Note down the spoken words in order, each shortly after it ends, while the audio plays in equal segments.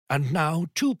And now,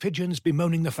 two pigeons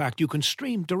bemoaning the fact you can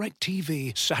stream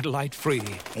DirecTV satellite-free.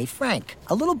 Hey, Frank,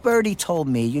 a little birdie told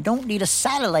me you don't need a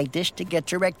satellite dish to get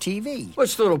DirecTV.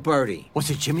 What's little birdie? Was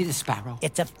it Jimmy the Sparrow?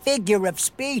 It's a figure of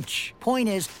speech. Point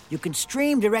is, you can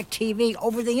stream DirecTV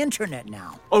over the internet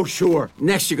now. Oh, sure.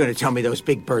 Next you're going to tell me those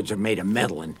big birds are made of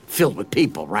metal and filled with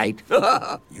people, right?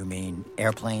 You mean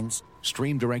airplanes?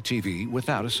 Stream DirecTV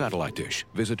without a satellite dish.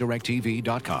 Visit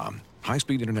DirecTV.com.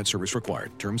 High-speed internet service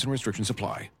required. Terms and restrictions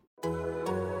apply.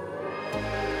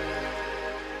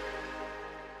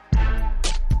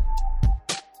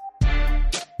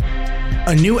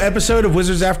 A new episode of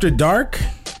Wizards After Dark.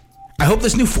 I hope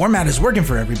this new format is working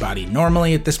for everybody.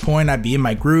 Normally at this point I'd be in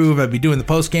my groove, I'd be doing the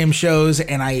post-game shows,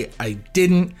 and I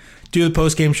didn't do the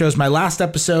post-game shows. My last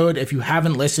episode, if you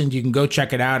haven't listened, you can go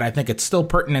check it out. I think it's still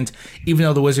pertinent, even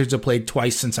though the Wizards have played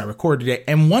twice since I recorded it,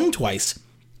 and won twice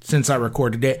since I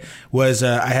recorded it. Was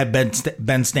I had Ben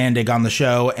Standig on the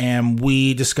show, and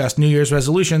we discussed New Year's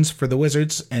resolutions for the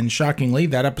Wizards, and shockingly,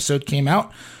 that episode came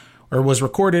out, or was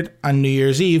recorded on New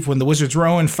Year's Eve when the Wizards were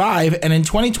 0-5, and in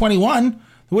 2021,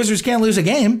 the Wizards can't lose a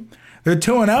game. They're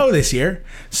 2-0 this year.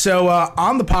 So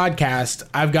on the podcast,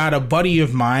 I've got a buddy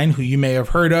of mine who you may have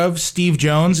heard of, Steve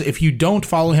Jones. If you don't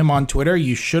follow him on Twitter,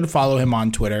 you should follow him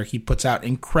on Twitter. He puts out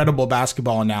incredible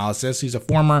basketball analysis. He's a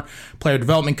former player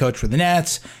development coach for the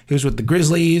Nets. He was with the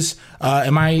Grizzlies.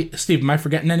 Steve, am I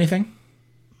forgetting anything?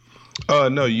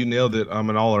 No, you nailed it. I'm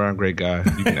an all-around great guy.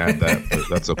 You can add that, but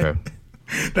that's okay.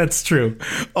 That's true.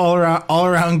 All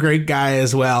around great guy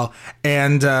as well.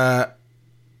 And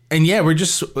yeah, we're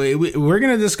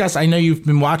going to discuss. I know you've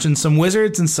been watching some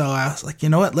Wizards, and so I was like, you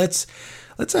know what, let's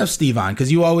have Steve on,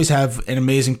 because you always have an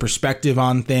amazing perspective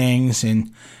on things.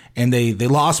 And they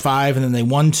lost 5 and then they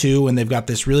won 2, and they've got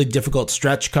this really difficult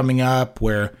stretch coming up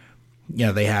where, you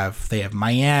know, they have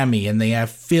Miami and they have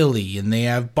Philly and they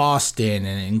have Boston,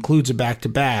 and it includes a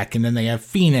back-to-back, and then they have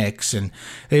Phoenix, and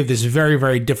they have this very,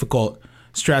 very difficult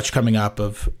stretch coming up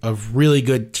of really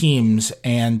good teams.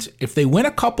 And if they win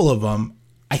a couple of them,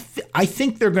 I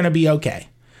think they're going to be okay.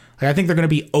 I think they're going to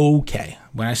be okay.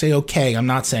 When I say okay, I'm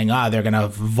not saying, they're going to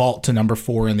vault to number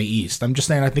 4 in the East. I'm just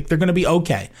saying I think they're going to be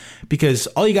okay, because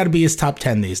all you got to be is top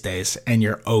 10 these days, and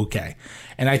you're okay.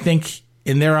 And I think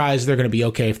in their eyes, they're going to be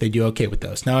okay if they do okay with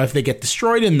those. Now, if they get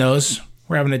destroyed in those,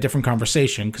 we're having a different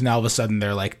conversation, because now all of a sudden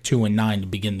they're like 2-9 to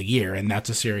begin the year, and that's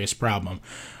a serious problem.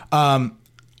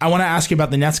 I want to ask you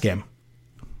about the Nets game,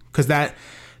 because that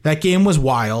game was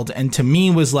wild, and to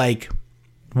me was like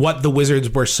what the Wizards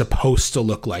were supposed to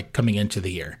look like coming into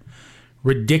the year.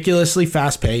 Ridiculously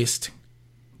fast-paced,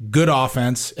 good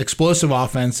offense, explosive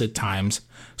offense at times,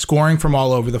 scoring from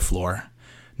all over the floor,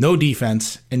 no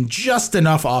defense, and just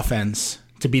enough offense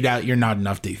to beat out your not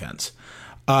enough defense.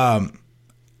 Do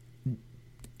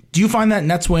you find that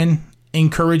Nets win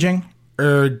encouraging,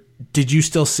 or did you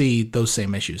still see those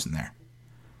same issues in there?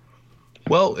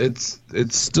 Well, it's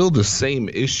still the same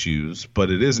issues, but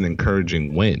it is an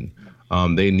encouraging win.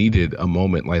 They needed a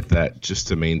moment like that just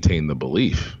to maintain the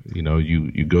belief. You know,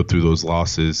 you go through those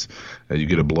losses, you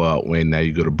get a blowout win. Now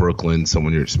you go to Brooklyn,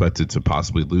 someone you're expected to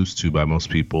possibly lose to by most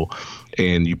people,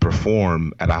 and you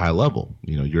perform at a high level.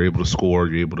 You know, you're able to score,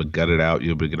 you're able to gut it out,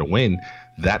 you're able to get a win.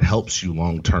 That helps you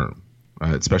long term,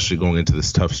 especially going into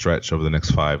this tough stretch over the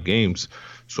next 5 games.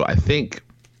 So I think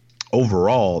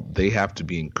overall they have to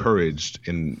be encouraged,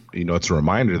 and you know, it's a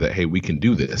reminder that, hey, we can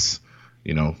do this.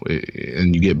 You know,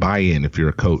 and you get buy-in if you're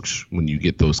a coach when you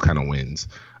get those kind of wins.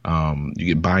 You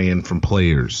get buy-in from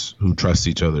players who trust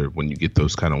each other when you get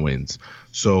those kind of wins.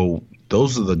 So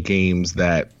those are the games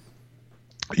that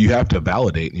you have to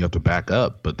validate and you have to back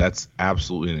up. But that's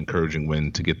absolutely an encouraging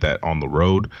win to get that on the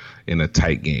road in a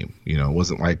tight game. You know, it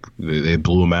wasn't like they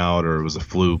blew them out or it was a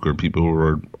fluke or people who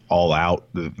were all out.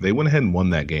 They went ahead and won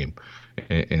that game.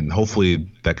 And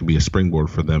hopefully that could be a springboard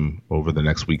for them over the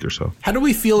next week or so. How do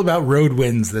we feel about road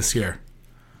wins this year?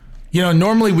 You know,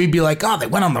 normally we'd be like, they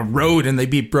went on the road and they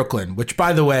beat Brooklyn, which,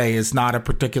 by the way, is not a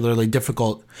particularly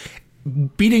difficult.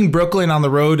 Beating Brooklyn on the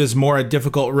road is more a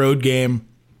difficult road game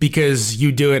because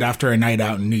you do it after a night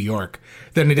out in New York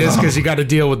than it is because you got to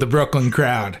deal with the Brooklyn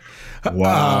crowd.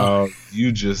 Wow.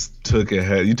 You just took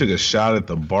a shot at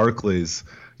the Barclays.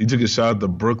 You took a shot at the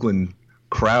Brooklyn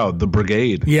crowd, the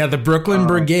brigade. Yeah, the Brooklyn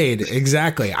Brigade.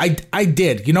 Exactly. I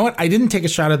did. You know what? I didn't take a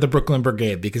shot at the Brooklyn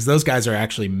Brigade because those guys are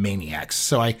actually maniacs.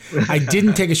 So I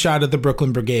didn't take a shot at the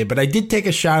Brooklyn Brigade, but I did take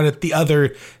a shot at the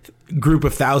other group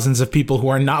of thousands of people who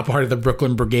are not part of the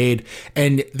Brooklyn Brigade.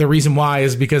 And the reason why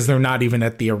is because they're not even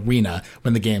at the arena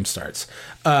when the game starts.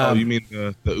 You mean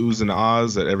the oohs and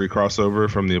ahs at every crossover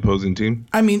from the opposing team?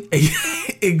 I mean,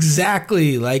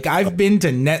 exactly. Like, I've been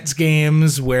to Nets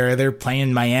games where they're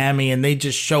playing Miami and they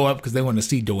just show up because they want to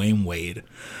see Dwayne Wade.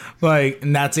 Like,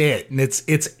 and that's it. And it's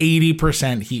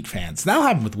 80% Heat fans. That'll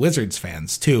happen with Wizards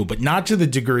fans too, but not to the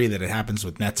degree that it happens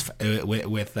with Nets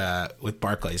with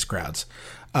Barclays crowds.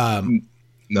 No,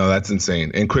 that's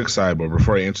insane. And quick sidebar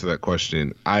before I answer that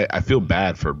question, I feel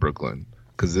bad for Brooklyn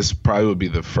because this probably would be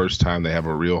the first time they have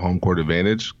a real home court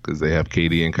advantage because they have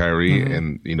KD and Kyrie,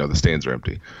 and the stands are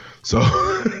empty, so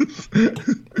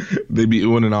they'd be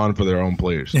oohing and on for their own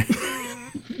players.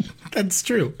 That's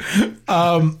true.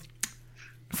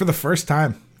 For the first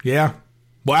time. Yeah.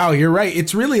 Wow, you're right.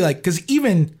 It's really like, because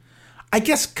even, I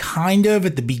guess, kind of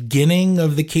at the beginning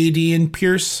of the KD and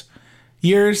Pierce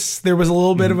years, there was a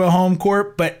little bit of a home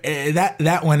court, but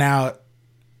that went out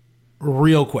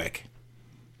real quick.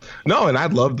 No, and I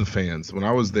loved the fans. When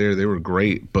I was there, they were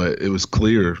great, but it was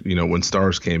clear, when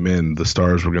Stars came in, the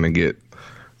Stars were going to get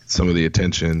some of the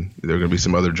attention. There were going to be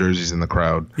some other jerseys in the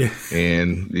crowd. Yeah.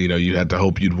 And, you had to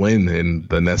hope you'd win, and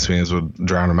the Nets fans would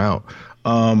drown them out.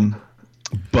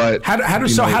 But how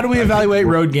do we evaluate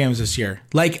road games this year?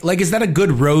 Like is that a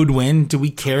good road win? Do we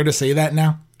care to say that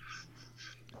now?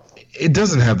 It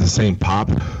doesn't have the same pop.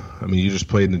 I mean, you just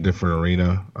played in a different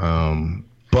arena,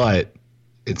 but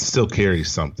it still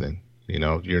carries something.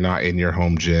 You're not in your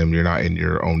home gym. You're not in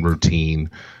your own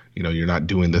routine. You're not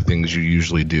doing the things you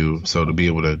usually do. So to be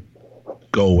able to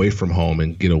go away from home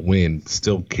and get a win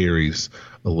still carries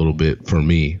a little bit for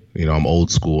me. I'm old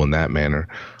school in that manner.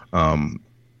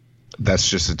 That's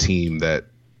just a team that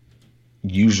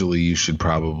usually you should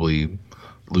probably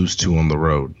lose to on the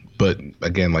road. But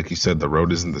again, like you said, the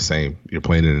road isn't the same. You're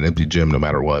playing in an empty gym no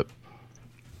matter what.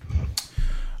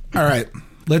 All right,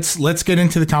 let's get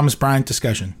into the Thomas Bryant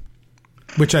discussion,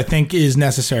 which I think is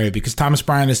necessary because Thomas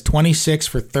Bryant is 26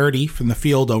 for 30 from the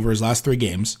field over his last 3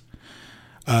 games.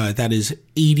 That is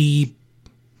 87%.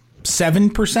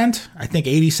 I think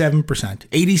 87%,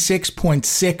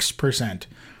 86.6%.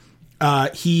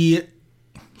 He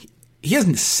has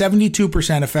a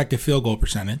 72% effective field goal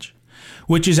percentage,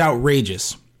 which is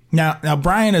outrageous. Now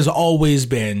Brian has always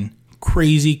been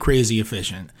crazy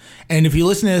efficient. And if you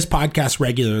listen to this podcast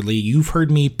regularly, you've heard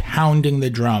me pounding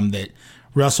the drum that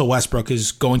Russell Westbrook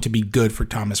is going to be good for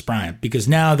Thomas Bryant because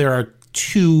now there are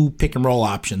 2 pick and roll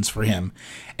options for him.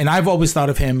 And I've always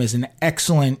thought of him as an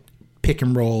excellent pick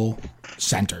and roll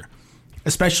center,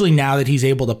 especially now that he's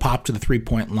able to pop to the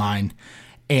 3-point line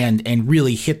and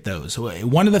really hit those.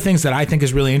 One of the things that I think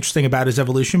is really interesting about his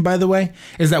evolution, by the way,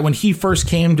 is that when he first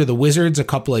came to the Wizards a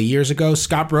couple of years ago,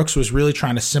 Scott Brooks was really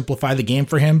trying to simplify the game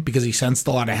for him because he sensed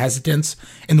a lot of hesitance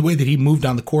in the way that he moved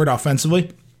on the court offensively.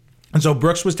 And so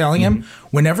Brooks was telling him,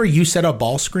 whenever you set a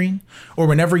ball screen or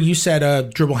whenever you set a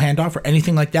dribble handoff or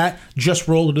anything like that, just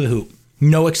roll to the hoop.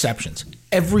 No exceptions.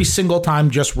 Every single time,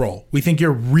 just roll. We think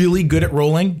you're really good at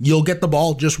rolling. You'll get the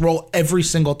ball. Just roll every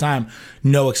single time.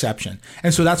 No exception.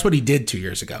 And so that's what he did 2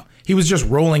 years ago. He was just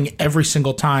rolling every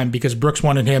single time because Brooks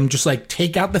wanted him just like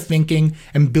take out the thinking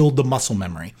and build the muscle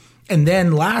memory. And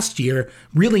then last year,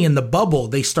 really in the bubble,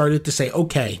 they started to say,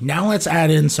 okay, now let's add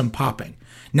in some popping.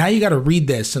 Now you got to read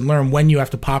this and learn when you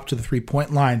have to pop to the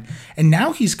 3-point line. And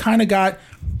now he's kind of got,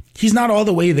 he's not all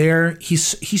the way there. He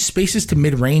spaces to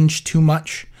mid-range too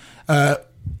much. A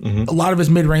lot of his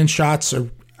mid-range shots are,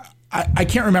 I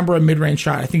can't remember a mid-range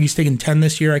shot. I think he's taken 10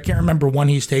 this year. I can't remember one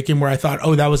he's taken where I thought,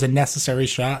 oh, that was a necessary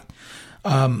shot.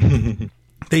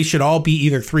 They should all be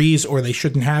either threes or they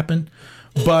shouldn't happen.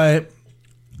 But,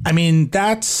 I mean,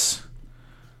 that's,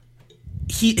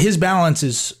 his balance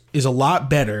is a lot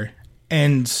better.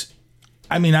 And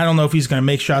I mean, I don't know if he's going to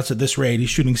make shots at this rate. He's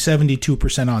shooting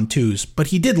 72% on twos, but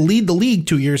he did lead the league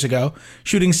 2 years ago,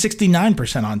 shooting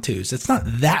 69% on twos. It's not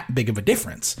that big of a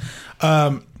difference.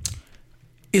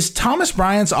 Is Thomas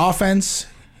Bryant's offense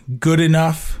good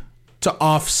enough to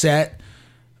offset?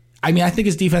 I mean, I think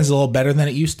his defense is a little better than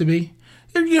it used to be.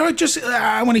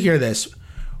 I want to hear this.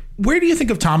 Where do you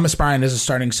think of Thomas Bryant as a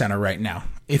starting center right now?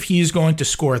 If he's going to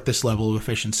score at this level of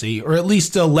efficiency, or at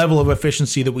least a level of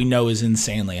efficiency that we know is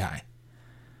insanely high?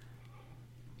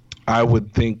 I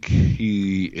would think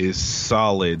he is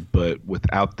solid, but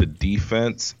without the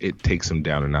defense, it takes him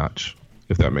down a notch,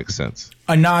 if that makes sense.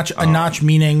 A notch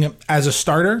meaning as a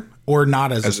starter or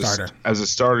not as a starter? As a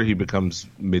starter, he becomes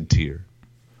mid-tier,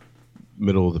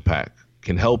 middle of the pack.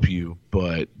 Can help you,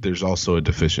 but there's also a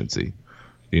deficiency.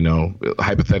 You know,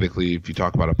 hypothetically, if you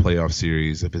talk about a playoff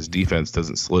series, if his defense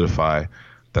doesn't solidify,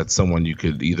 that's someone you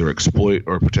could either exploit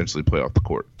or potentially play off the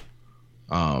court.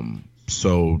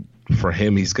 So for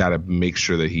him, he's got to make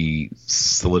sure that he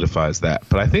solidifies that.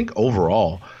 But I think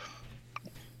overall,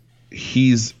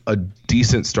 he's a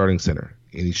decent starting center,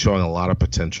 and he's showing a lot of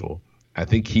potential. I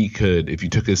think he could, if you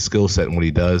took his skill set and what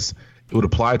he does, it would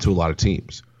apply to a lot of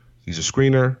teams. He's a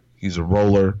screener. He's a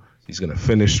roller. He's going to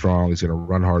finish strong. He's going to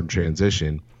run hard in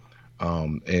transition.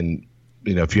 And,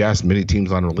 if you ask many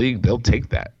teams on the league, they'll take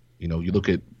that. You look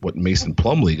at what Mason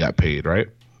Plumlee got paid, right?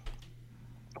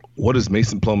 What does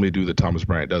Mason Plumlee do that Thomas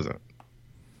Bryant doesn't?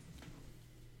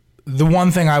 The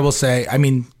one thing I will say, I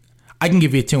can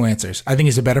give you 2 answers. I think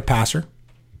he's a better passer.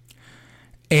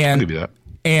 I'll give you that.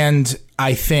 And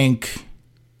I think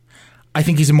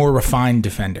he's a more refined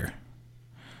defender.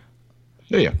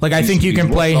 Yeah. Like I think you can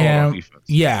play him.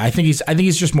 Yeah, I think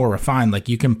he's just more refined. Like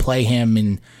you can play him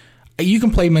and you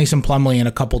can play Mason Plumlee in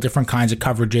a couple different kinds of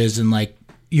coverages, and like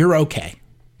you're okay.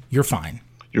 You're fine.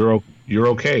 You're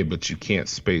okay, but you can't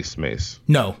space Mace.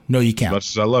 No, you can't. As much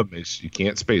as I love Mace, you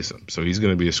can't space him. So he's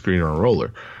going to be a screener and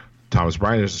roller. Thomas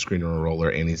Bryant is a screener and roller,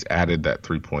 and he's added that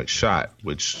 3-point shot,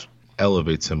 which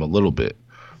elevates him a little bit.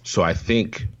 So I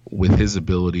think with his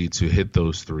ability to hit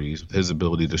those threes, with his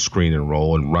ability to screen and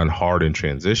roll and run hard in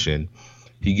transition,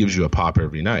 he gives you a pop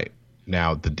every night.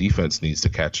 Now, the defense needs to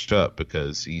catch up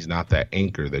because he's not that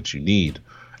anchor that you need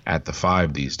at the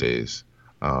 5 these days.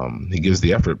 He gives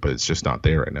the effort, but it's just not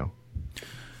there right now.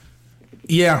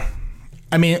 Yeah.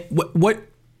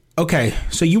 Okay,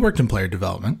 so you worked in player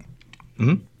development.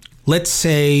 Mm-hmm. Let's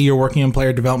say you're working in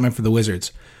player development for the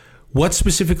Wizards. What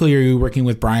specifically are you working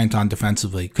with Bryant on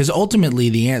defensively? Because ultimately,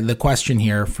 the question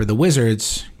here for the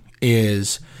Wizards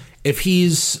is if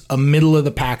he's a middle of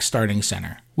the pack starting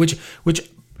center, which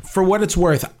for what it's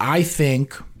worth, I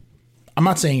think I'm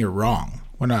not saying you're wrong.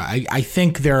 I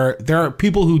think there are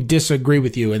people who disagree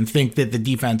with you and think that the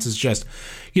defense is just,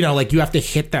 like you have to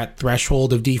hit that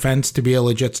threshold of defense to be a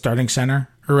legit starting center,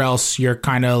 or else you're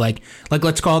kind of like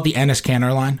let's call it the Enes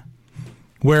Kanter line.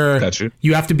 Where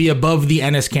you have to be above the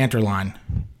Enes Kanter line.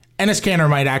 Enes Kanter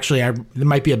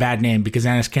might be a bad name because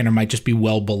Enes Kanter might just be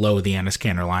well below the Enes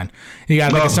Kanter line. You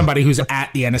got somebody who's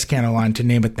at the Enes Kanter line to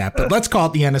name it that. But let's call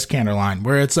it the Enes Kanter line,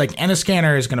 where it's like Enes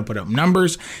Kanter is going to put up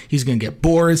numbers. He's going to get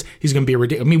boards. He's going to be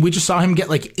ridiculous. We just saw him get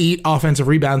like 8 offensive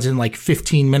rebounds in like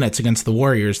 15 minutes against the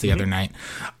Warriors the other night.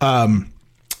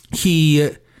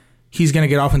 He's going to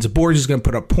get offensive boards. He's going to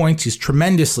put up points. He's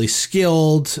tremendously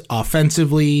skilled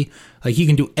offensively. Like he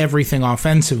can do everything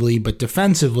offensively, but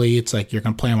defensively, it's like you're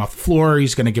going to play him off the floor.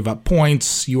 He's going to give up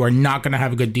points. You are not going to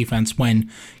have a good defense when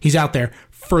he's out there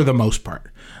for the most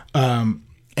part.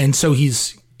 And so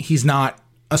he's not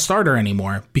a starter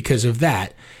anymore because of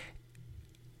that.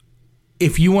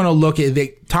 If you want to look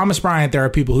at Thomas Bryant, there are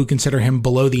people who consider him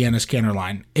below the Enes Kanter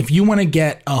line. If you want to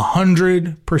get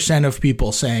 100% of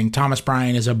people saying Thomas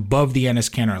Bryant is above the Enes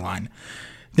Kanter line,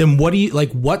 then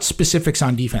what specifics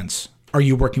on defense are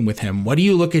you working with him? What do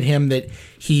you look at him that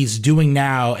he's doing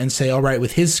now and say, all right,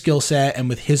 with his skill set and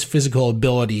with his physical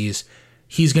abilities,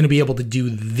 he's going to be able to do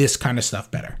this kind of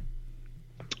stuff better?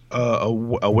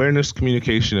 Awareness,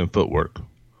 communication, and footwork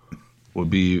would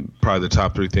be probably the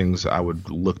top 3 things I would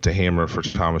look to hammer for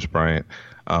Thomas Bryant.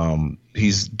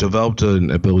 He's developed an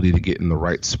ability to get in the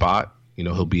right spot.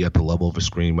 He'll be at the level of a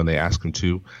screen when they ask him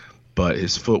to, but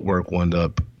his footwork wound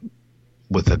up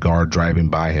with a guard driving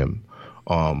by him.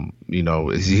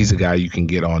 He's a guy you can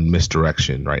get on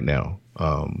misdirection right now.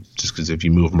 Just because if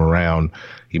you move him around,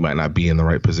 he might not be in the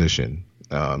right position.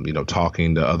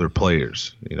 Talking to other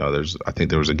players. I think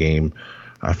there was a game,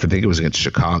 I think it was against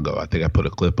Chicago. I think I put a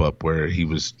clip up where he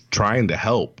was trying to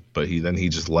help, but he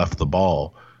just left the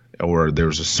ball, or there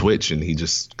was a switch and he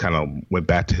just kind of went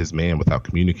back to his man without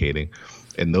communicating.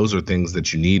 And those are things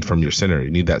that you need from your center. You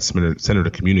need that center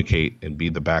to communicate and be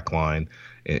the back line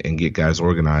and get guys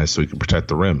organized so he can protect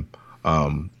the rim.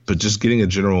 But just getting a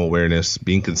general awareness,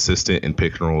 being consistent in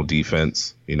pick and roll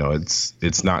defense,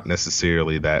 it's not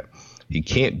necessarily that he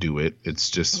can't do it. It's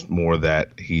just more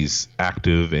that he's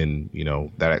active and,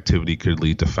 that activity could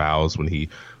lead to fouls when he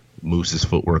moves his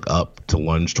footwork up to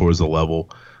lunge towards the level.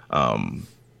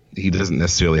 He doesn't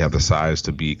necessarily have the size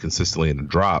to be consistently in the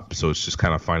drop. So it's just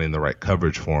kind of finding the right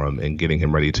coverage for him and getting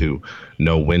him ready to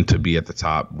know when to be at the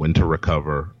top, when to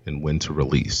recover, and when to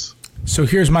release. So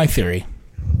here's my theory.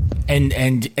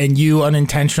 And you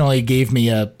unintentionally gave me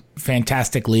a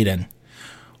fantastic lead-in.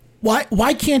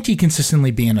 Why can't he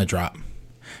consistently be in a drop?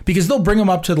 Because they'll bring him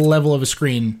up to the level of a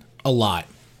screen a lot.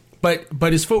 But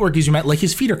his footwork, as you meant, like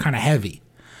his feet are kind of heavy.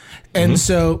 And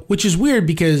so, which is weird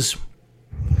because,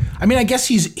 I guess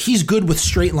he's good with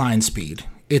straight line speed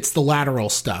It's the lateral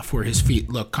stuff where his feet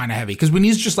look kind of heavy. Because when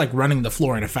he's just like running the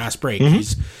floor in a fast break,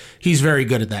 he's very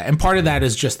good at that. And part of that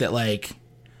is just that like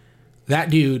that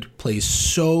dude plays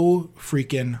so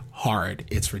freaking hard.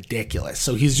 It's ridiculous.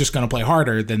 So he's just going to play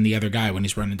harder than the other guy when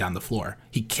he's running down the floor.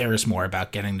 He cares more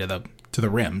about getting to the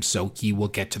rim, so he will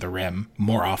get to the rim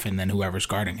more often than whoever's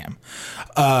guarding him.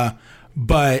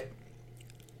 But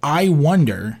I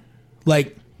wonder,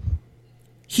 like,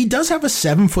 he does have a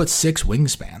 7'6"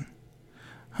 wingspan,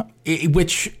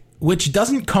 which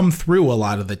doesn't come through a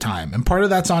lot of the time, and part of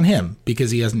that's on him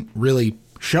because he doesn't really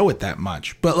show it that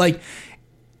much. But like,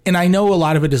 and I know a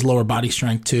lot of it is lower body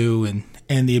strength too,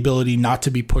 and the ability not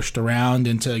to be pushed around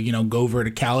and to, you know, go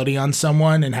verticality on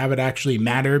someone and have it actually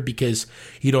matter because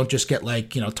you don't just get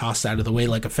like, you know, tossed out of the way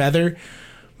like a feather.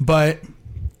 But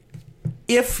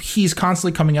if he's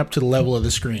constantly coming up to the level of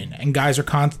the screen and guys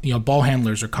are ball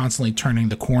handlers are constantly turning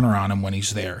the corner on him when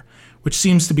he's there, which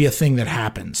seems to be a thing that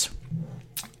happens.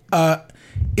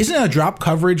 Isn't a drop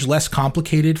coverage less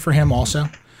complicated for him also?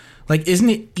 Like, isn't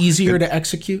it easier to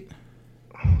execute?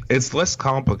 It's less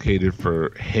complicated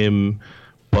for him,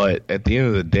 but at the end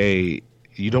of the day,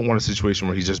 you don't want a situation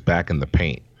where he's just back in the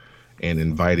paint and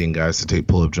inviting guys to take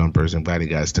pull-up jumpers, inviting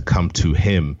guys to come to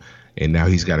him, and now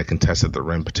he's got to contest at the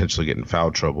rim, potentially get in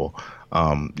foul trouble.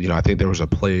 I think there was a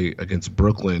play against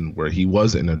Brooklyn where he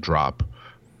was in a drop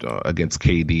against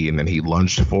KD, and then he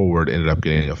lunged forward, ended up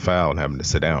getting a foul and having to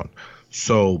sit down.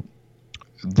 So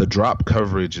the drop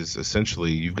coverage is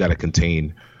essentially you've got to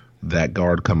contain that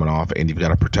guard coming off, and you've got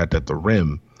to protect at the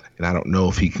rim. And I don't know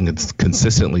if he can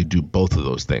consistently do both of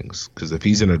those things, because if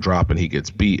he's in a drop and he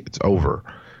gets beat, it's over.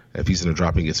 If he's in a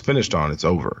drop and gets finished on, it's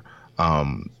over.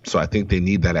 So I think they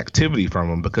need that activity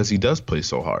from him because he does play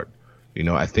so hard. You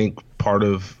know, I think part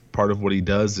of what he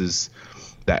does is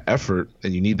that effort,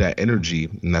 and you need that energy,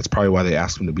 and that's probably why they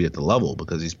asked him to be at the level,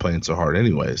 because he's playing so hard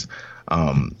anyways.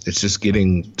 It's just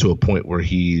getting to a point where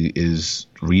he is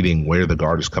reading where the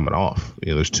guard is coming off.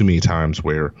 You know, there's too many times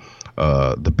where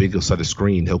the big will set a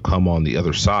screen, he'll come on the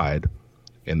other side,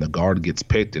 and the guard gets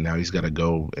picked, and now he's got to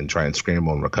go and try and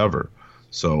scramble and recover.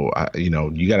 So, you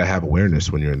got to have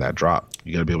awareness when you're in that drop.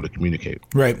 You got to be able to communicate.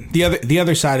 Right. The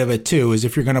other side of it, too, is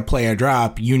if you're going to play a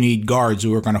drop, you need guards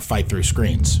who are going to fight through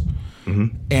screens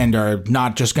and are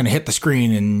not just going to hit the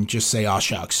screen and just say, "Oh,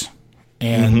 shucks."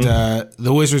 And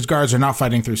the Wizards guards are not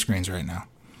fighting through screens right now.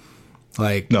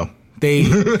 Like, no.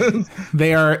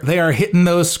 They are hitting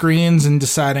those screens and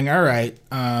deciding, all right,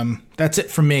 that's it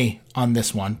for me on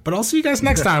this one. But I'll see you guys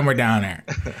next time we're down there.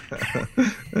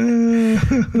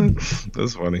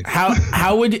 That's funny.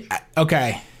 How would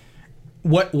okay?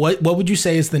 What would you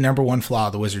say is the number one flaw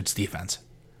of the Wizards defense?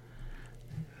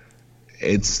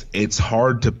 It's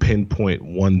hard to pinpoint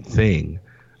one thing.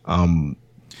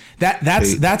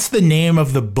 That's the name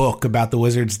of the book about the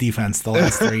Wizards defense the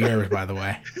last 3 years, by the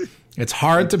way. It's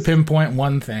hard to pinpoint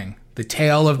one thing. The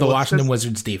tale of the Washington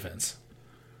Wizards defense.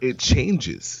 It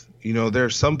changes. You know, there are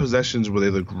some possessions where they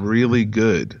look really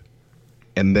good,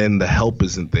 and then the help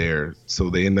isn't there, so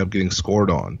they end up getting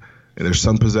scored on. And there's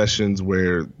some possessions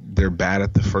where they're bad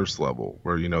at the first level,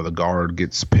 where, you know, the guard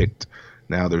gets picked.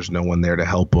 Now there's no one there to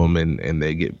help them, and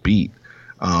they get beat.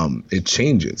 It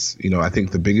changes. You know, I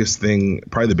think the biggest thing,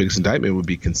 probably the biggest indictment would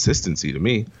be consistency to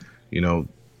me. You know,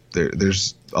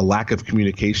 there's a lack of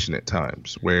communication at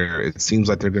times where it seems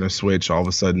like they're going to switch. All of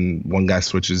a sudden, one guy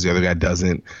switches, the other guy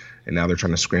doesn't, and now they're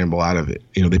trying to scramble out of it.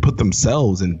 You know, they put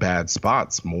themselves in bad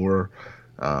spots more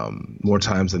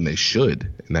times than they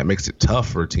should, and that makes it tough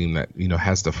for a team that, you know,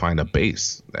 has to find a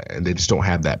base, and they just don't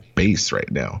have that base right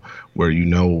now where, you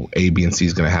know, A, B, and C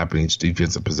is going to happen each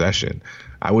defensive possession.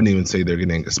 I wouldn't even say they're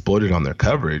getting exploited on their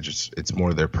coverage. It's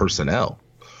more their personnel.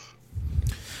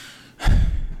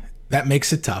 That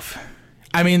makes it tough.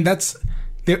 I mean,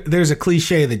 there's a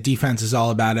cliche that defense is all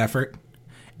about effort,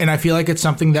 and I feel like it's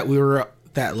something that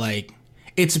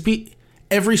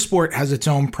every sport has its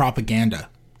own propaganda,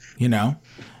 you know?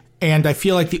 And I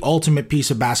feel like the ultimate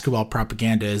piece of basketball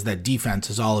propaganda is that defense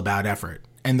is all about effort.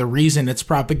 And the reason it's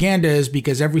propaganda is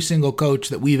because every single coach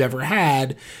that we've ever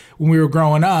had when we were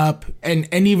growing up, and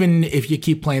even if you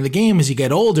keep playing the game as you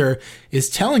get older, is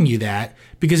telling you that.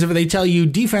 Because if they tell you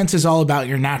defense is all about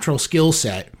your natural skill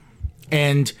set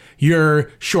and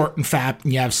you're short and fat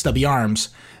and you have stubby arms,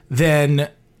 then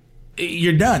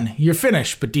you're done. You're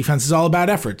finished. But defense is all about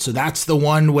effort. So that's the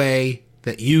one way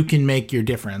that you can make your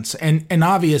difference. And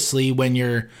obviously when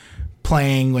you're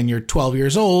playing when you're 12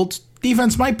 years old,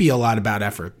 defense might be a lot about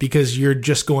effort because you're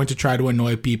just going to try to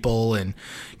annoy people. And,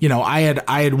 you know, I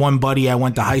had one buddy I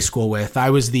went to high school with.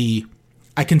 I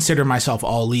consider myself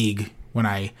all league when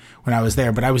I was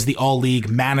there, but I was the all league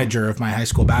manager of my high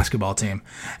school basketball team.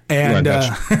 And,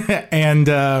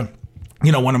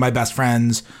 you know, one of my best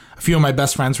friends, a few of my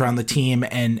best friends were on the team,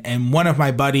 and one of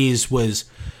my buddies was,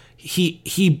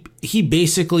 he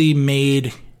basically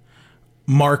made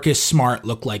Marcus Smart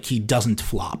look like he doesn't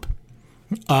flop.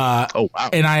 Oh, wow.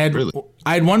 And I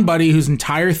had one buddy whose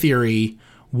entire theory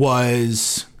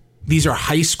was these are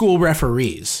high school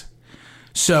referees,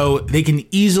 so they can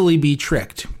easily be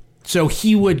tricked. So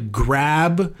he would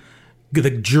grab the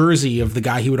jersey of the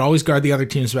guy. He would always guard the other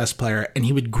team's best player, and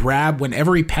he would grab,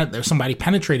 whenever somebody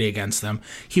penetrated against them,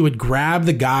 he would grab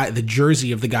the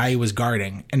jersey of the guy he was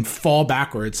guarding and fall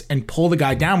backwards and pull the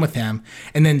guy down with him,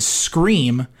 and then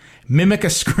mimic a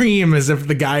scream as if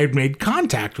the guy had made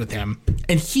contact with him.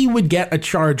 And he would get a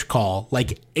charge call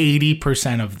like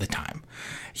 80% of the time.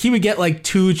 He would get like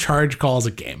 2 charge calls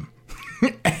a game.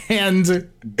 And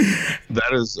that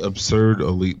is absurd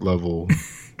elite level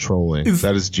trolling.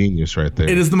 That is genius right there.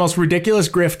 It is the most ridiculous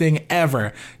grifting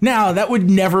ever. Now, that would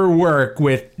never work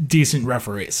with decent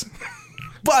referees.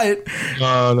 But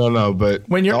no. But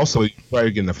when you're also, you're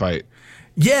probably getting a fight.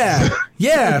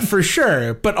 Yeah, for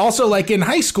sure. But also, like in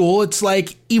high school, it's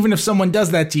like, even if someone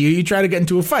does that to you, you try to get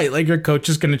into a fight, like your coach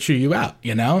is going to chew you out,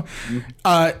 you know?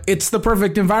 It's the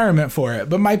perfect environment for it.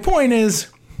 But my point is,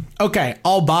 okay,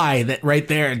 I'll buy that right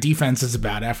there. Defense is a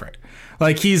bad effort.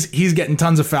 Like he's getting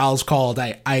tons of fouls called.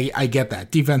 I get that.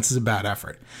 Defense is a bad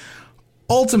effort.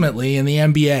 Ultimately, in the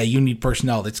NBA, you need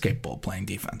personnel that's capable of playing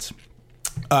defense.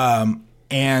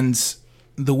 And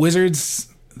the Wizards,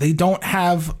 they don't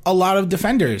have a lot of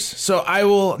defenders. So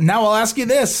I'll ask you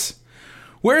this.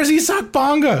 Where is Isaac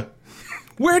Bonga?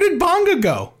 Where did Bonga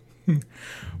go?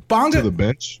 Bonga to the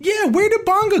bench? Yeah, where did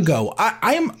Bonga go?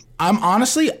 I'm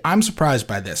honestly surprised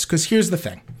by this, because here's the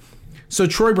thing. So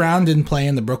Troy Brown didn't play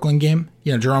in the Brooklyn game.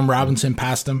 You know, Jerome Robinson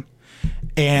passed him.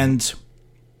 And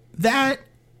that,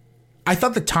 I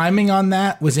thought the timing on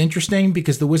that was interesting,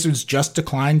 because the Wizards just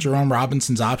declined Jerome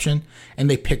Robinson's option and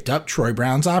they picked up Troy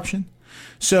Brown's option.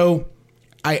 So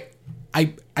I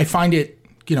find it,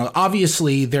 you know,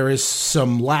 obviously there is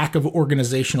some lack of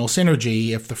organizational synergy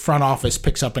if the front office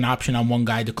picks up an option on one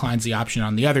guy, declines the option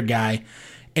on the other guy,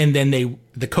 and then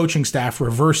the coaching staff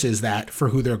reverses that for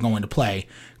who they're going to play.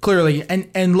 Clearly,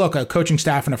 and look, a coaching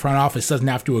staff and a front office doesn't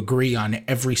have to agree on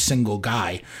every single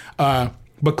guy.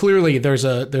 But clearly there's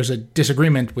a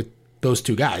disagreement with those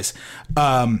two guys.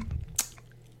 I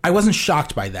wasn't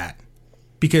shocked by that,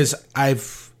 because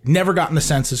I've never gotten the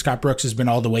sense that Scott Brooks has been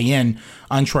all the way in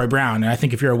on Troy Brown. And I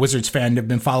think if you're a Wizards fan and have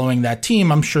been following that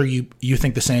team, I'm sure you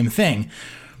think the same thing.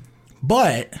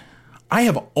 But I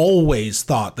have always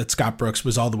thought that Scott Brooks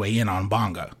was all the way in on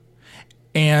Bonga.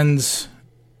 And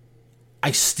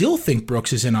I still think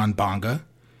Brooks is in on Bonga.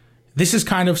 This is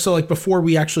kind of, so like before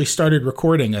we actually started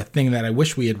recording, a thing that I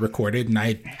wish we had recorded, and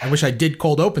I wish I did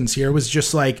cold opens here, was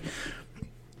just like,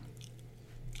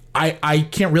 I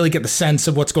can't really get the sense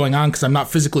of what's going on because I'm not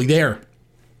physically there.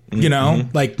 You know,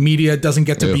 like media doesn't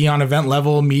get to be on event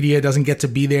level. Media doesn't get to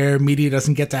be there. Media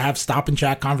doesn't get to have stop and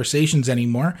chat conversations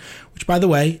anymore, which, by the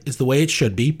way, is the way it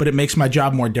should be. But it makes my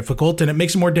job more difficult, and it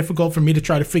makes it more difficult for me to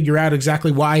try to figure out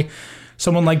exactly why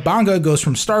someone like Bonga goes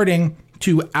from starting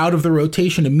to out of the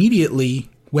rotation immediately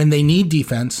when they need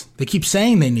defense. They keep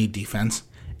saying they need defense,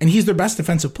 and he's their best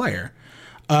defensive player.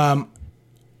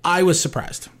 I was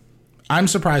surprised. I'm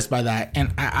surprised by that,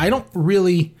 and I don't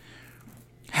really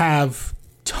have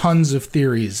tons of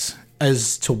theories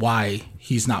as to why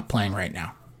he's not playing right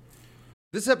now.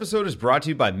 This episode is brought to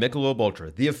you by Michelob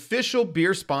Ultra, the official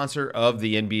beer sponsor of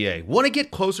the NBA. Want to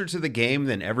get closer to the game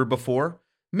than ever before?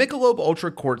 Michelob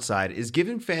Ultra Courtside is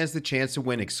giving fans the chance to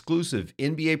win exclusive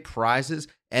NBA prizes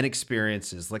and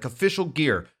experiences like official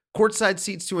gear, courtside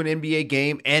seats to an NBA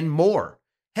game, and more.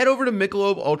 Head over to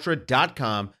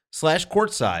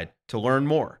MichelobUltra.com/courtside to learn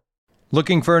more.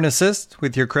 Looking for an assist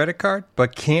with your credit card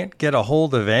but can't get a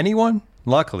hold of anyone?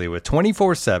 Luckily, with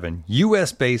 24/7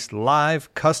 US-based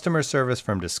live customer service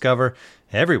from Discover,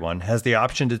 everyone has the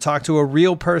option to talk to a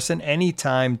real person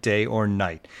anytime, day or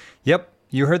night. Yep,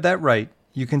 you heard that right.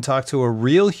 You can talk to a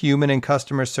real human in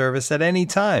customer service at any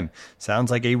time.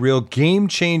 Sounds like a real game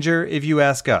changer if you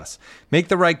ask us. Make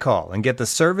the right call and get the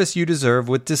service you deserve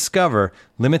with Discover.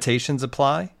 Limitations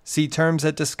apply. See terms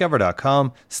at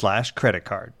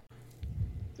discover.com/creditcard.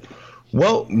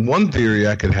 Well, one theory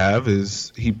I could have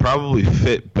is he probably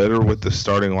fit better with the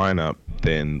starting lineup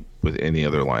than with any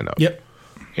other lineup. Yep.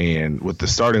 And with the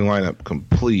starting lineup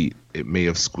complete, it may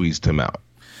have squeezed him out.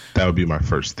 That would be my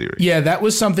first theory. Yeah, that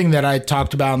was something that I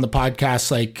talked about on the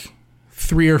podcast like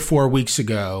 3 or 4 weeks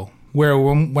ago, where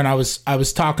when I was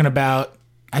talking about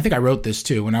I think I wrote this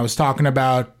too, when I was talking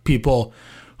about people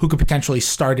who could potentially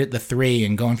start at the 3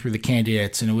 and going through the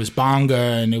candidates, and it was Bonga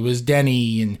and it was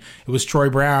Denny and it was Troy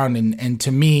Brown. And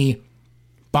to me,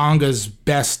 Bonga's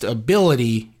best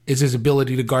ability is his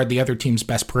ability to guard the other team's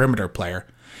best perimeter player.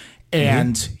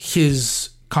 And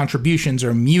his contributions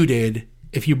are muted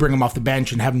if you bring him off the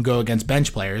bench and have him go against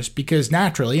bench players, because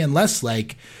naturally, unless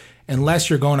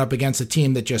you're going up against a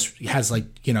team that just has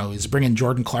is bringing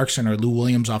Jordan Clarkson or Lou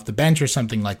Williams off the bench or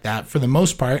something like that, for the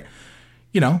most part,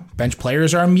 bench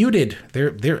players are muted.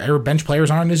 Their bench players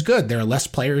aren't as good. There are less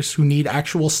players who need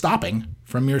actual stopping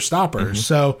from your stoppers.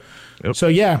 So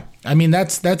yeah, I mean,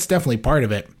 that's definitely part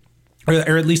of it.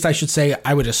 Or at least I should say,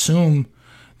 I would assume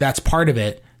that's part of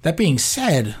it. That being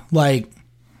said,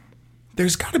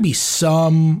 there's got to be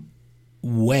some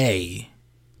way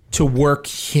to work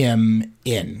him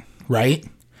in, right?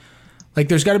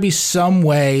 There's got to be some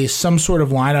way, some sort of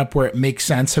lineup where it makes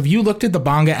sense. Have you looked at the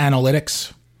Bonga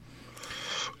analytics?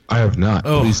 I have not.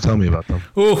 Oh. Please tell me about them.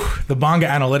 Ooh, the Bonga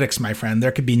analytics, my friend.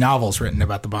 There could be novels written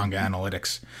about the Bonga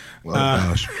analytics. Well,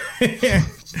 gosh.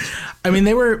 I mean,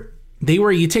 they were.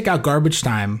 You take out garbage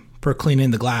time per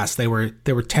cleaning the glass. They were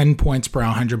 10 points per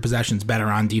 100 possessions better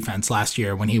on defense last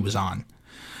year when he was on,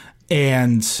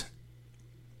 and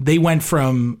they went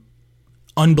from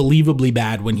unbelievably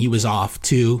bad when he was off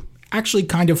to actually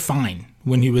kind of fine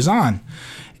when he was on,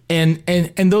 and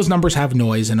those numbers have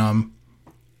noise in them.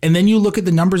 And then you look at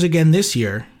the numbers again this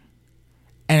year,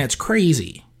 and it's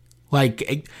crazy.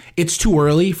 It's too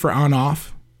early for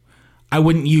on-off. I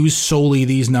wouldn't use solely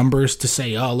these numbers to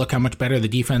say, oh, look how much better the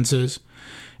defense is.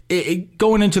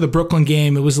 Going into the Brooklyn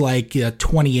game, it was like a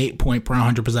 28 point per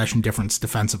 100 possession difference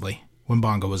defensively when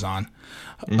Bonga was on.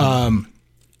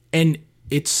 And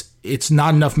it's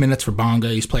not enough minutes for Bonga.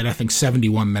 He's played, I think,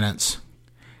 71 minutes.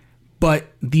 But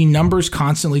the numbers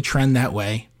constantly trend that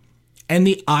way. And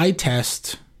the eye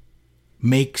test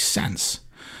makes sense.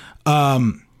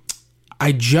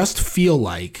 I just feel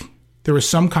like there was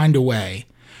some kind of way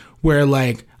where,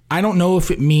 I don't know if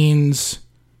it means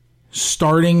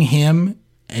starting him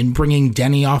and bringing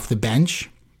Denny off the bench.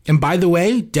 And by the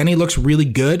way, Denny looks really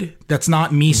good. That's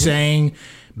not me saying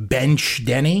bench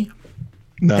Denny.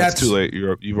 No, it's too late.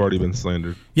 You've already been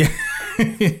slandered. Yeah.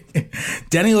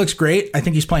 Denny looks great. I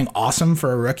think he's playing awesome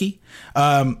for a rookie.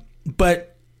 But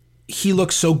he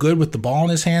looks so good with the ball in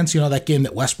his hands. That game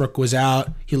that Westbrook was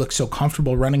out, he looked so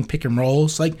comfortable running pick and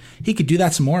rolls. He could do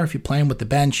that some more if you play him with the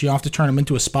bench. You don't have to turn him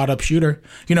into a spot-up shooter.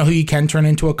 You know who you can turn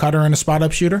into a cutter and a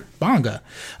spot-up shooter? Bonga.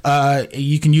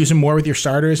 You can use him more with your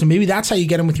starters, and maybe that's how you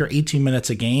get him with your 18 minutes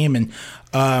a game. And,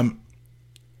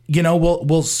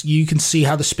 you can see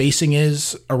how the spacing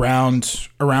is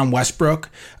around Westbrook.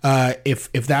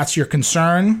 If that's your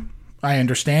concern, I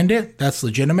understand it. That's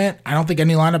legitimate. I don't think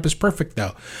any lineup is perfect,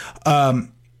 though.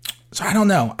 So I don't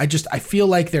know. I feel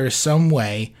like there is some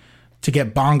way to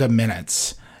get Bonga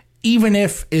minutes, even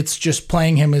if it's just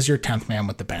playing him as your 10th man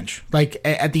with the bench.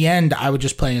 At the end, I would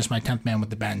just play him as my 10th man with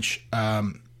the bench. I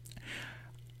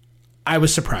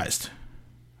was surprised.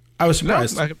 No,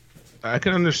 I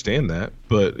can understand that.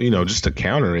 But, just to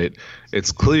counter it,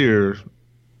 it's clear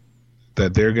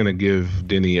that they're going to give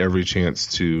Denny every chance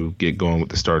to get going with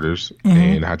the starters,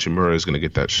 and Hachimura is going to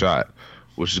get that shot,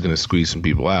 which is going to squeeze some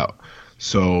people out.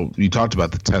 So you talked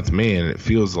about the 10th man, and it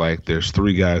feels like there's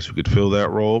 3 guys who could fill that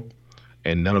role,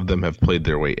 and none of them have played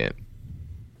their way in.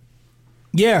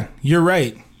 Yeah, you're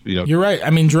right. You're right.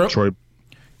 I mean, Troy.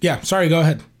 Yeah, sorry, go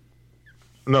ahead.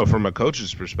 No, from a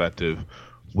coach's perspective,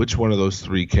 which one of those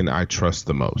 3 can I trust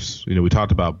the most? We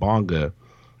talked about Bonga.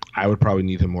 I would probably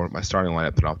need him more at my starting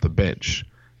lineup than off the bench.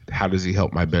 How does he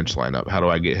help my bench lineup? How do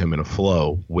I get him in a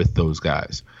flow with those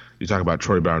guys? You talk about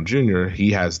Troy Brown Jr.,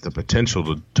 he has the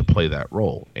potential to play that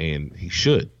role, and he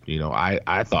should.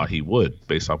 I thought he would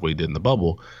based off what he did in the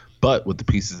bubble, but with the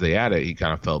pieces they added, he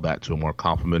kind of fell back to a more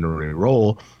complementary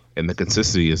role, and the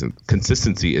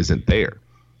consistency isn't there.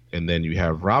 And then you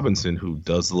have Robinson, who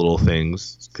does little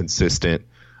things, consistent,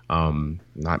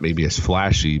 not maybe as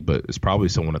flashy, but is probably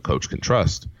someone a coach can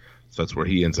trust. So that's where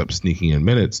he ends up sneaking in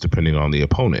minutes depending on the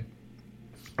opponent.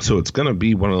 So it's going to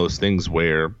be one of those things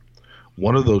where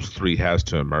one of those 3 has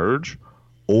to emerge,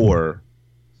 or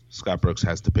Scott Brooks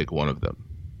has to pick one of them.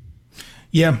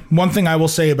 Yeah, one thing I will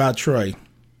say about Troy,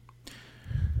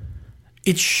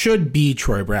 it should be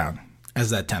Troy Brown as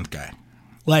that 10th guy.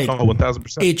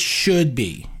 1,000%. It should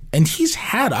be. And he's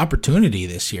had opportunity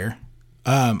this year.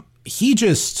 He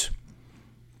just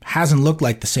hasn't looked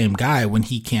like the same guy when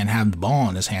he can't have the ball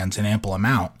in his hands in ample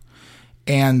amount.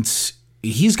 And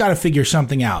he's got to figure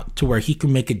something out to where he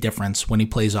can make a difference when he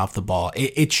plays off the ball.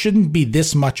 It shouldn't be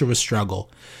this much of a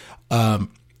struggle.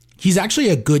 he's actually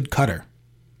a good cutter.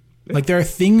 Like, there are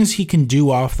things he can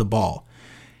do off the ball.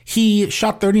 He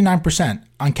shot 39%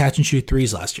 on catch and shoot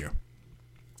threes last year.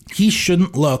 He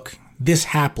shouldn't look this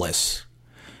hapless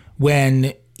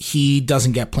when he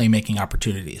doesn't get playmaking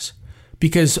opportunities.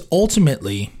 Because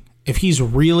ultimately, if he's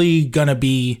really going to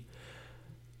be,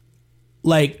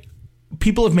 like,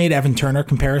 people have made Evan Turner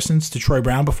comparisons to Troy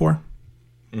Brown before.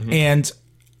 And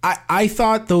I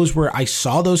thought I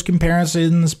saw those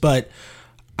comparisons, but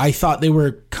I thought they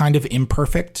were kind of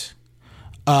imperfect.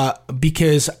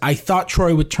 Because I thought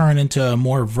Troy would turn into a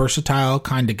more versatile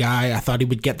kind of guy. I thought he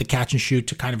would get the catch and shoot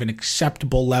to kind of an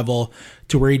acceptable level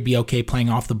to where he'd be okay playing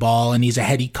off the ball. And he's a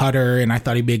heady cutter, and I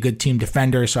thought he'd be a good team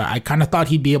defender. So I kind of thought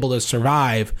he'd be able to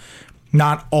survive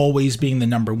not always being the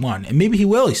number one. And maybe he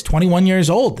will. He's 21 years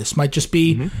old. This might just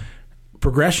be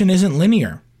progression isn't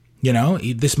linear. You know,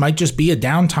 this might just be a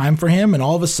downtime for him, and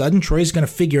all of a sudden Troy's going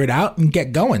to figure it out and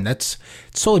get going. It's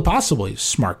totally possible. He's a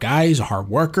smart guy. He's a hard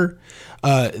worker.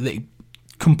 They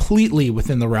completely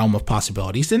within the realm of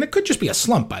possibilities. And it could just be a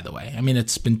slump, by the way. I mean,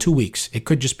 it's been 2 weeks. It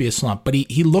could just be a slump. But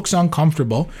he looks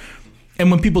uncomfortable. And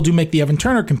when people do make the Evan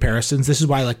Turner comparisons, this is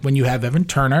why, like, when you have Evan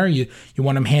Turner, you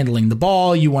want him handling the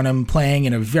ball, you want him playing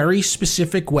in a very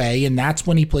specific way, and that's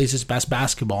when he plays his best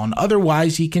basketball. And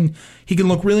otherwise, he can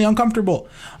look really uncomfortable.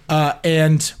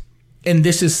 And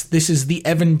this is the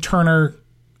Evan Turner.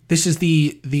 This is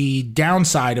the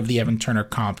downside of the Evan Turner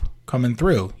comp coming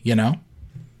through. You know.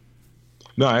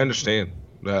 No, I understand.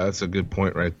 That's a good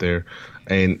point right there,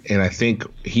 and I think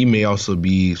he may also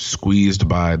be squeezed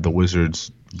by the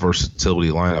Wizards'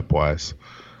 versatility lineup wise.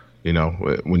 You know,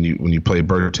 when you play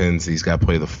Bertans, he's got to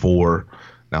play the 4.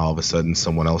 Now all of a sudden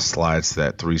someone else slides to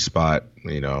that 3 spot.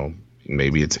 You know,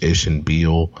 maybe it's Ish and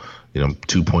Beal. You know,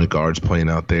 2 point guards playing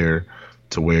out there,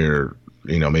 to where,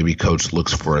 you know, maybe coach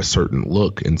looks for a certain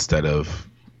look instead of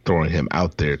throwing him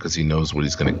out there because he knows what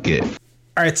he's going to get.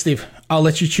 All right, Steve, I'll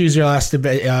let you choose your last.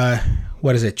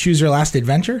 What is it? Choose your last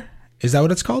adventure? Is that what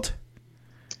it's called?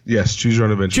 Yes, choose your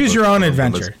own adventure. Choose your own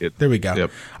adventure. There we go.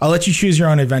 Yep. I'll let you choose your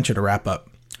own adventure to wrap up.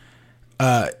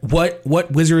 What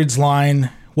Wizards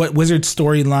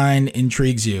storyline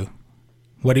intrigues you?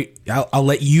 I'll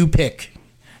let you pick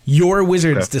your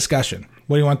Wizards discussion.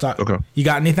 What do you want to talk? Okay. You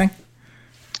got anything?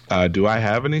 Do I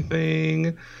have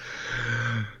anything?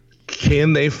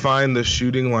 Can they find the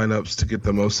shooting lineups to get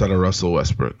the most out of Russell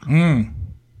Westbrook?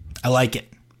 I like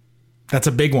it. That's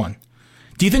a big one.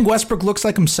 Do you think Westbrook looks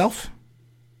like himself?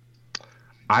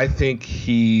 I think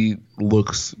he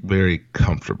looks very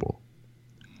comfortable,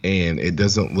 and it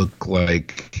doesn't look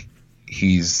like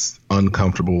he's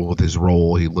uncomfortable with his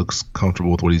role. He looks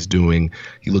comfortable with what he's doing.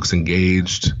 He looks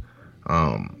engaged.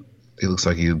 It looks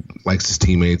like he likes his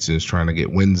teammates and is trying to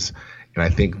get wins. And I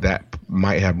think that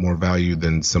might have more value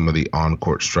than some of the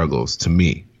on-court struggles to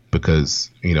me, because,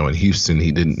 you know, in Houston,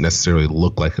 he didn't necessarily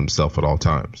look like himself at all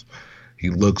times. He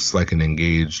looks like an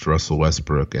engaged Russell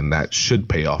Westbrook, and that should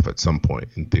pay off at some point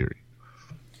in theory.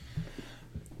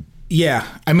 Yeah.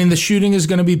 I mean, the shooting is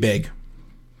going to be big.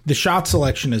 The shot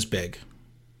selection is big.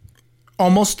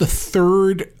 Almost a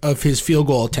third of his field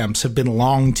goal attempts have been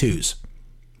long twos.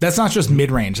 That's not just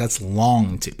mid-range, that's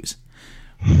long twos,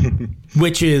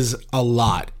 which is a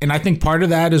lot. And I think part of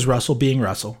that is Russell being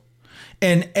Russell.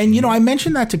 And you know, I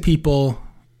mentioned that to people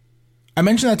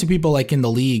like in the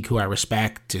league who I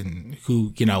respect and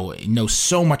who, you know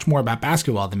so much more about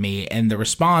basketball than me. And the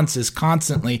response is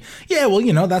constantly, yeah, well,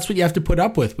 you know, that's what you have to put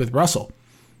up with Russell.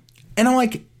 And I'm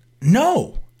like,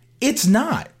 no, it's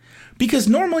not. Because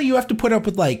normally you have to put up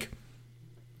with like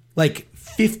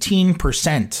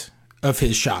 15% of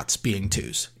his shots being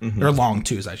twos, or long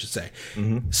twos, I should say.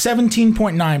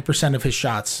 17.9% of his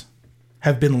shots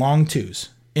have been long twos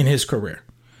in his career.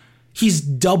 He's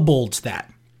doubled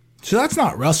that. So that's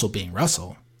not Russell being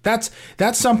Russell. That's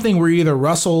something where either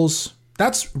Russell's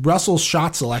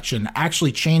shot selection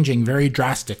actually changing very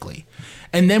drastically.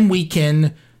 And then we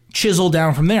can chisel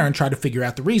down from there and try to figure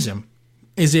out the reason.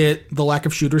 Is it the lack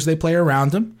of shooters they play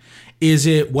around him? Is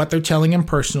it what they're telling him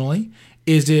personally?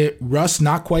 Is it Russ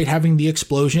not quite having the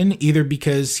explosion, either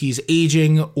because he's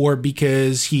aging or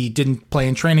because he didn't play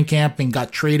in training camp and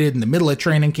got traded in the middle of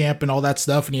training camp and all that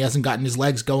stuff, and he hasn't gotten his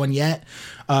legs going yet,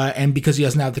 and because he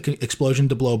doesn't have the explosion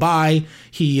to blow by,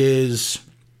 he is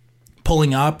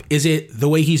pulling up? Is it the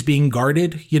way he's being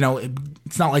guarded? You know,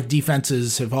 it's not like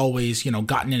defenses have always, you know,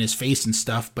 gotten in his face and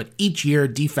stuff, but each year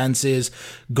defenses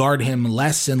guard him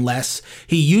less and less.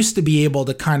 He used to be able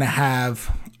to kind of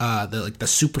have the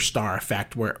superstar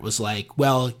effect, where it was like,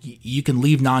 well, you can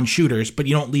leave non-shooters, but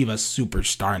you don't leave a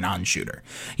superstar non-shooter,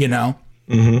 you know?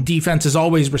 defenses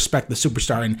always respect the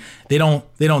superstar, and they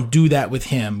don't do that with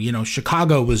him. You know,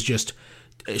 Chicago,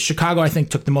 I think,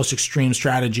 took the most extreme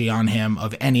strategy on him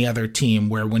of any other team,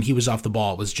 where when he was off the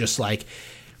ball, it was just like,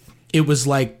 it was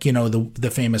like, you know,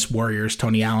 the famous Warriors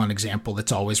Tony Allen example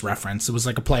that's always referenced. It was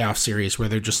like a playoff series where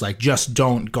they're just like, just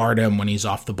don't guard him when he's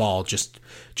off the ball. Just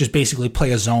basically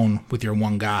play a zone with your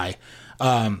one guy.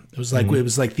 It was like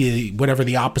the whatever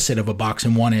the opposite of a box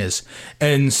and one is,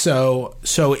 and so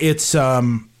it's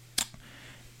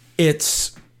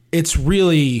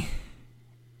really.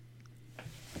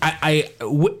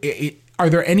 Are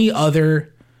there any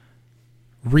other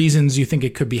reasons you think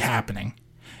it could be happening,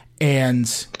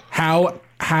 and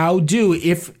how do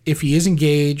if he is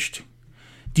engaged,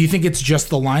 do you think it's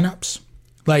just the lineups?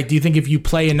 Like, do you think if you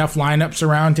play enough lineups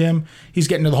around him, he's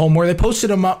getting to the hole more? They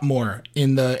posted him up more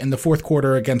in the fourth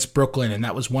quarter against Brooklyn, and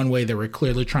that was one way they were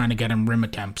clearly trying to get him rim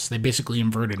attempts. They basically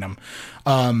inverted him.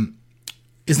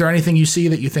 Is there anything you see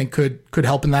that you think could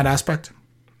help in that aspect?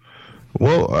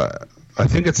 Well, I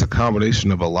think it's a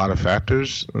combination of a lot of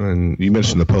factors, and you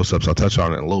mentioned the post-ups. I'll touch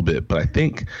on it in a little bit, but I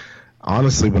think,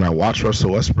 honestly, when I watch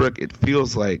Russell Westbrook, it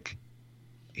feels like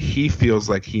he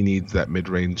needs that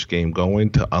mid-range game going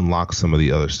to unlock some of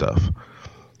the other stuff.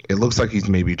 It looks like he's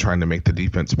maybe trying to make the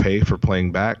defense pay for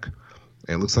playing back.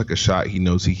 It looks like a shot he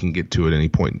knows he can get to at any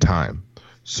point in time.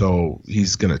 So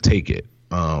he's going to take it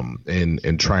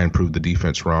and try and prove the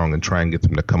defense wrong and try and get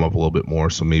them to come up a little bit more,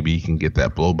 so maybe he can get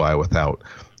that blow by without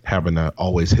having to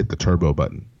always hit the turbo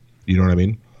button. You know what I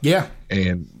mean? Yeah.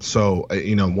 And so,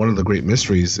 you know, one of the great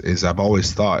mysteries is I've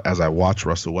always thought, as I watch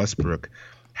Russell Westbrook,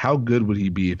 how good would he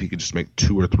be if he could just make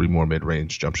 2 or 3 more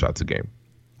mid-range jump shots a game?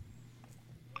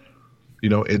 You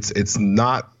know, it's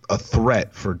not a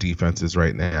threat for defenses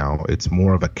right now. It's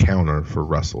more of a counter for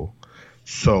Russell.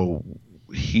 So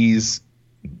he's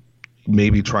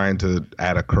maybe trying to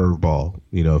add a curveball,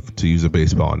 you know, to use a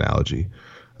baseball analogy.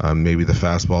 Maybe the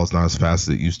fastball is not as fast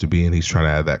as it used to be, and he's trying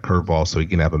to add that curveball so he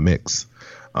can have a mix.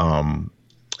 And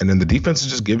then the defense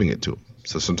is just giving it to him.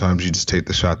 So sometimes you just take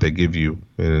the shot they give you,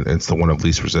 and it's the one of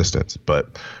least resistance.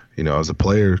 But, you know, as a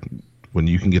player, when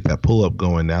you can get that pull-up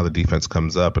going, now the defense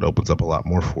comes up, it opens up a lot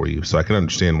more for you. So I can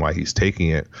understand why he's taking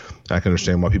it. I can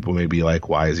understand why people may be like,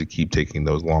 why does he keep taking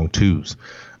those long twos?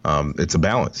 It's a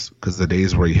balance, because the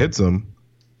days where he hits them,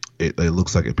 it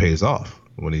looks like it pays off.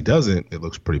 When he doesn't, it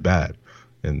looks pretty bad.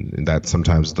 And that's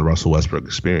sometimes the Russell Westbrook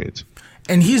experience.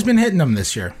 And he's been hitting them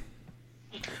this year.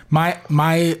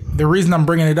 The reason I'm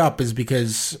bringing it up is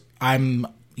because I'm,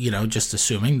 you know, just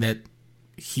assuming that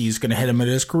he's going to hit him at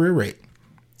his career rate,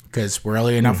 because we're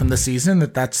early enough in the season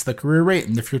that's the career rate.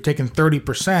 And if you're taking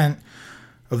 30%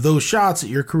 of those shots at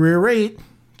your career rate,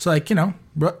 it's like, you know,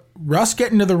 Russ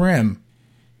getting to the rim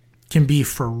can be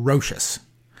ferocious.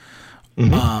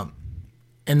 And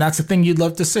that's the thing you'd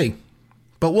love to see.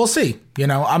 But we'll see. You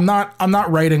know, I'm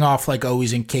not writing off like, oh,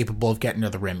 he's incapable of getting to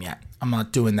the rim yet. I'm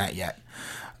not doing that yet.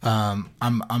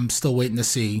 I'm still waiting to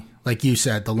see. Like you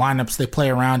said, the lineups they play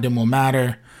around him will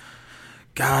matter.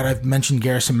 God, I've mentioned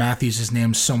Garrison Matthews'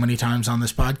 name so many times on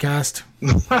this podcast.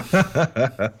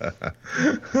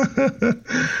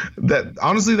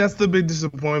 Honestly, that's the big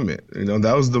disappointment. You know,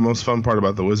 that was the most fun part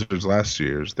about the Wizards last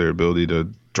year, is their ability to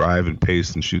drive and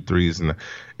pace and shoot threes, and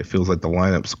it feels like the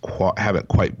lineups haven't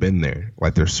quite been there.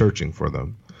 Like they're searching for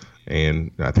them,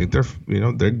 and I think they're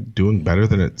doing better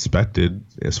than expected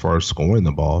as far as scoring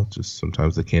the ball. Just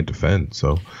sometimes they can't defend,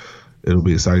 so it'll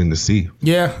be exciting to see.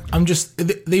 Yeah,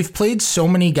 they've played so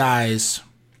many guys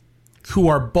who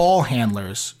are ball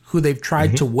handlers who they've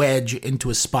tried to wedge into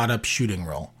a spot-up shooting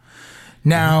role.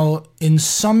 Now, in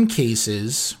some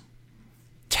cases,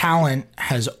 talent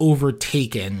has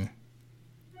overtaken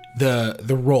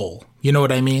the role. You know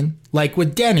what I mean? Like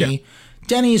with Denny,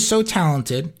 Denny is so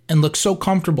talented and looks so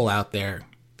comfortable out there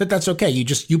that's okay.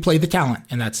 You play the talent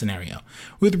in that scenario.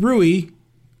 With Rui,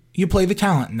 you play the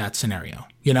talent in that scenario.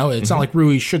 You know, it's not like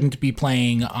Rui shouldn't be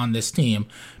playing on this team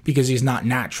because he's not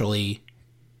naturally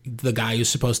the guy who's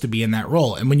supposed to be in that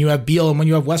role. And when you have Beal and when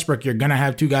you have Westbrook, you're going to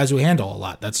have two guys who handle a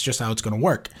lot. That's just how it's going to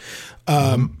work.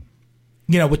 You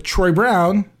know, with Troy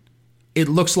Brown, it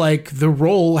looks like the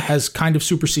role has kind of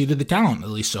superseded the talent, at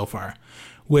least so far.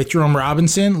 With Jerome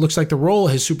Robinson, it looks like the role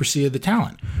has superseded the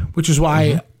talent, which is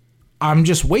why I'm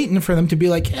just waiting for them to be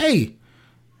like, hey,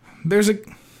 there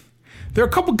are a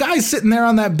couple guys sitting there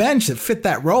on that bench that fit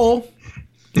that role.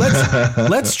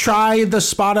 Let's try the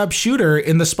spot-up shooter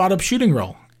in the spot-up shooting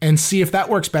role and see if that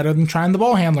works better than trying the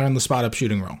ball handler in the spot-up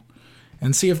shooting role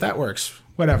and see if that works.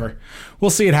 Whatever. We'll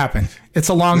see it happen. It's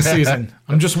a long season.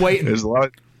 I'm just waiting. There's a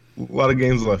lot of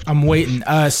games left. I'm waiting.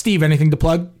 Steve, anything to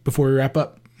plug before we wrap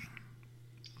up?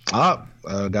 Got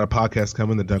a podcast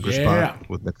coming, The Dunker Spot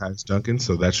with Nekias Duncan.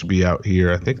 So that should be out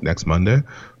here, I think, next Monday.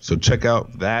 So check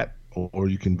out that, or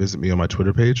you can visit me on my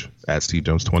Twitter page at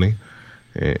SteveJones20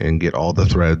 and get all the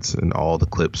threads and all the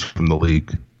clips from the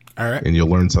league. All right. And you'll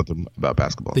learn something about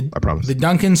basketball. I promise. The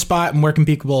Duncan Spot, and where can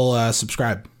people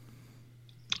subscribe?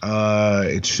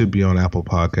 It should be on Apple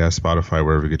Podcasts, Spotify,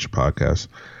 wherever you get your podcasts,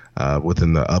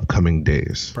 within the upcoming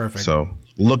days. Perfect. So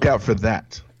look out for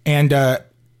that. And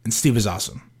Steve is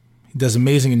awesome. He does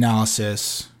amazing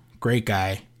analysis. Great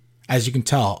guy. As you can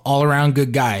tell, all around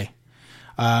good guy.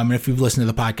 And if you've listened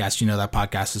to the podcast, you know that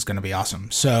podcast is going to be awesome.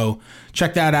 So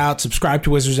check that out. Subscribe to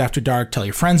Wizards After Dark. Tell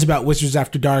your friends about Wizards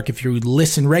After Dark. If you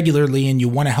listen regularly and you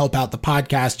want to help out the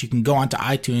podcast, you can go onto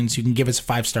iTunes. You can give us a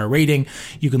 5-star rating.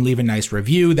 You can leave a nice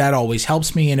review. That always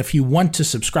helps me. And if you want to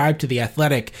subscribe to The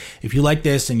Athletic, if you like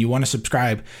this and you want to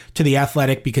subscribe to The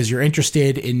Athletic because you're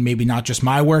interested in maybe not just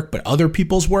my work, but other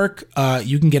people's work,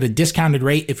 you can get a discounted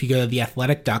rate if you go to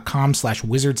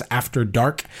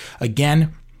theathletic.com/wizardsafterdark.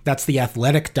 Again, that's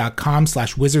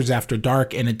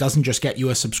theathletic.com/wizardsafterdark, and it doesn't just get you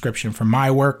a subscription for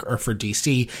my work or for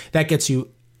DC. That gets you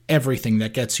everything.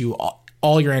 That gets you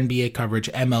all your NBA coverage,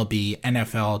 MLB,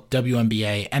 NFL,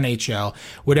 WNBA, NHL,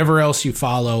 whatever else you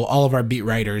follow, all of our beat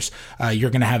writers. You're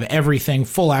going to have everything,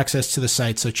 full access to the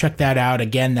site, so check that out.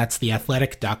 Again, that's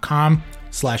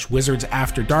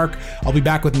theathletic.com/wizardsafterdark. I'll be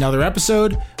back with another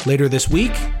episode later this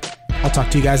week. I'll talk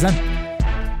to you guys then.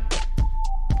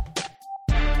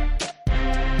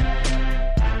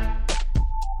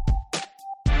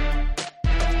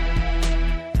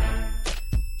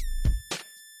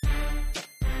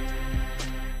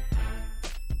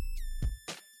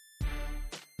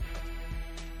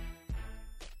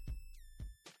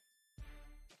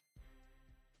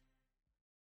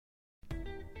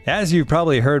 As you've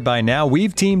probably heard by now,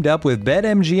 we've teamed up with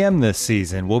BetMGM this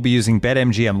season. We'll be using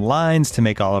BetMGM lines to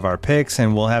make all of our picks,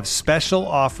 and we'll have special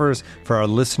offers for our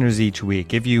listeners each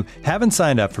week. If you haven't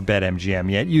signed up for BetMGM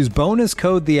yet, use bonus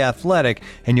code THEATHLETIC,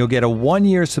 and you'll get a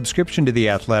 1-year subscription to The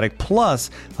Athletic,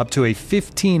 plus up to a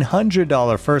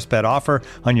 $1,500 first bet offer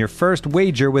on your first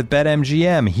wager with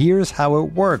BetMGM. Here's how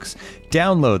it works.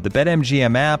 Download the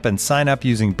BetMGM app and sign up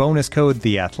using bonus code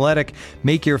THEATHLETIC.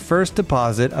 Make your first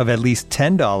deposit of at least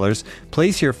 $10.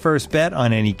 Place your first bet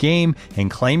on any game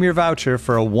and claim your voucher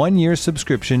for a 1-year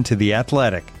subscription to The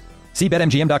Athletic. See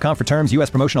BetMGM.com for terms. U.S.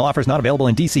 promotional offers not available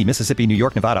in D.C., Mississippi, New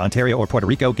York, Nevada, Ontario, or Puerto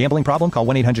Rico. Gambling problem? Call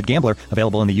 1-800-GAMBLER.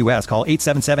 Available in the U.S. Call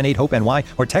 877-8-HOPE-NY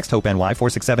or text HOPE-NY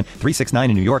 467-369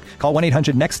 in New York. Call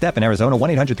 1-800-NEXT-STEP in Arizona.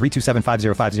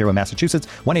 1-800-327-5050 in Massachusetts.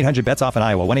 1-800-BETS-OFF in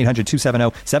Iowa.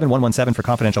 1-800-270-7117 for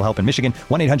confidential help in Michigan.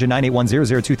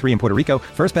 1-800-981-0023 in Puerto Rico.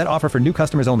 First bet offer for new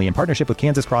customers only in partnership with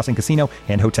Kansas Crossing Casino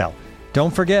and Hotel.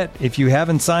 Don't forget, if you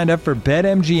haven't signed up for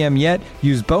BetMGM yet,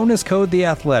 use bonus code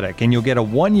THEATHLETIC, and you'll get a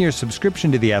 1-year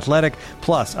subscription to The Athletic,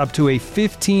 plus up to a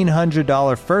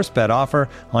 $1,500 first bet offer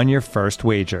on your first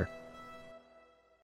wager.